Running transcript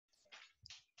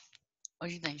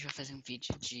Hoje a gente vai fazer um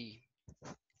vídeo de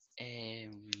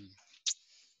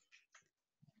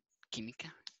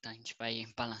química. Então a gente vai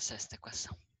balançar essa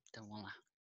equação. Então vamos lá.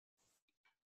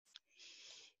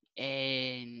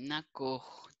 Na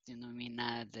cor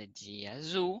denominada de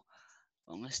azul,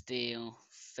 vamos ter um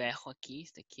ferro aqui.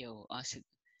 Isso aqui é o ácido,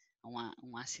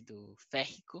 um ácido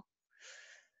férrico.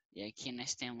 E aqui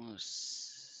nós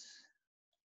temos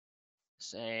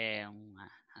um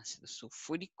ácido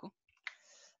sulfúrico.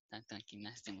 Então aqui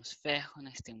nós temos ferro,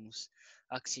 nós temos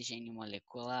oxigênio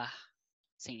molecular.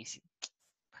 Sem esse,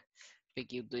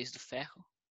 peguei o 2 do ferro.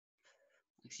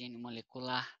 Oxigênio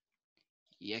molecular.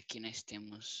 E aqui nós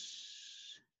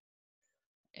temos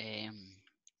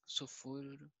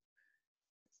sulfúrico.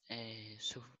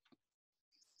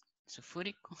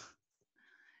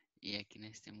 E aqui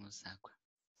nós temos água.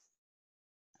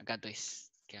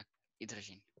 H2, que é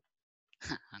hidrogênio.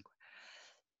 Água.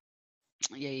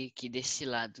 E aí aqui desse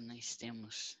lado nós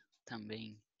temos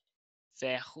também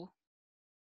ferro.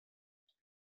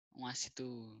 Um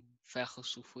ácido ferro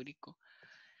sulfúrico.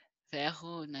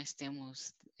 Ferro, nós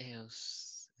temos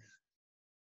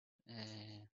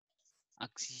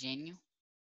oxigênio.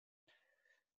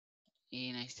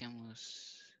 E nós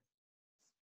temos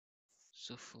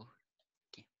sulfuro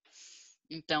aqui.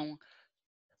 Então,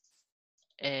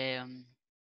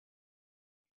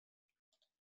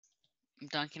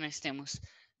 aqui nós temos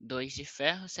 2 de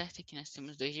ferro, certo? Aqui nós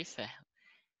temos 2 de ferro.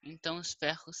 Então, os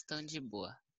ferros estão de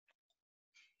boa.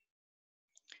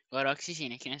 Agora,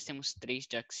 oxigênio. Aqui nós temos 3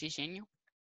 de oxigênio.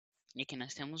 E aqui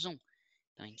nós temos 1.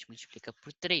 Então, a gente multiplica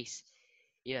por 3.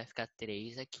 E vai ficar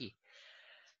 3 aqui.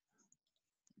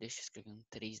 Deixa eu escrever um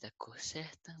 3 da cor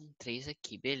certa. Um 3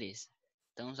 aqui, beleza.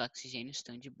 Então, os oxigênios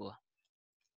estão de boa.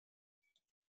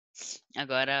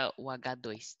 Agora, o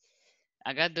H2.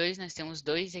 H2 nós temos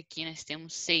 2 e aqui nós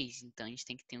temos 6. Então, a gente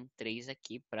tem que ter um 3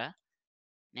 aqui para...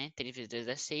 3 vezes 2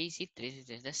 dá 6 e 3 vezes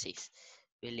 2 dá 6.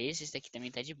 Beleza, esse daqui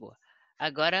também tá de boa.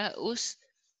 Agora, o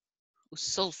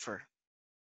sulfur,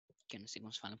 que eu não sei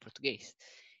como se fala em português.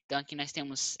 Então, aqui nós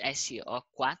temos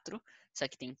SO4, só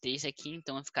que tem 3 aqui,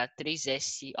 então vai ficar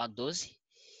 3SO12.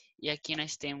 E aqui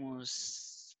nós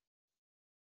temos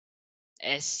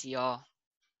SO4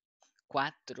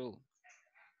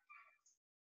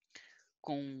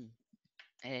 com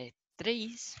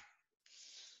 3.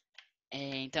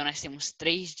 Então, nós temos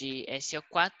 3 de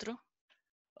SO4,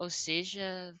 ou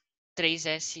seja,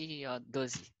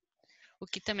 3SO12. O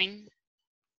que também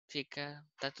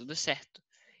tá tudo certo.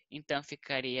 Então,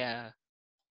 ficaria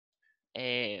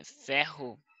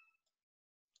ferro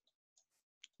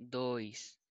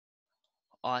 2,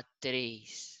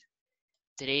 O3,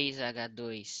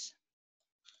 3H2,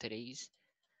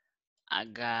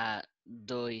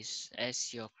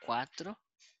 3H2SO4,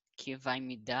 que vai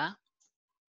me dar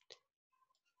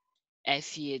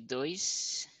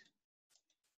Fe2.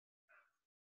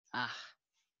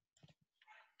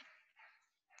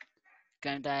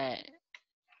 Vai dar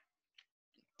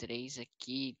 3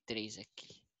 aqui, 3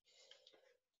 aqui.